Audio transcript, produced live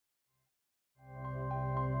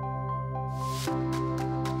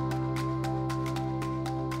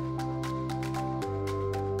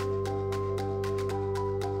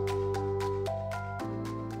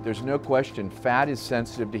There's no question fat is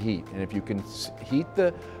sensitive to heat, and if you can heat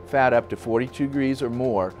the fat up to 42 degrees or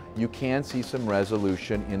more, you can see some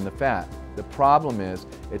resolution in the fat. The problem is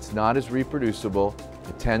it's not as reproducible,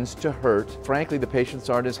 it tends to hurt. Frankly, the patients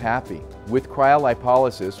aren't as happy. With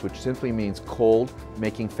cryolipolysis, which simply means cold,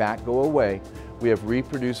 making fat go away, we have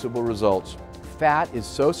reproducible results. Fat is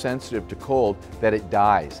so sensitive to cold that it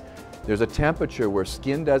dies. There's a temperature where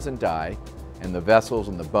skin doesn't die, and the vessels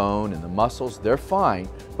and the bone and the muscles, they're fine,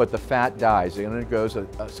 but the fat dies. It undergoes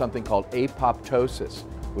something called apoptosis,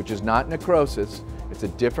 which is not necrosis. It's a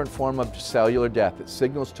different form of cellular death. It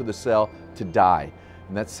signals to the cell to die.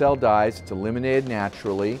 And that cell dies, it's eliminated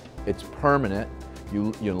naturally, it's permanent.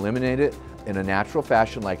 You eliminate it in a natural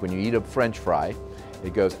fashion, like when you eat a French fry.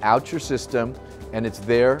 It goes out your system, and it's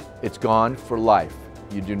there, it's gone for life.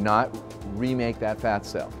 You do not remake that fat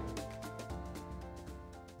cell.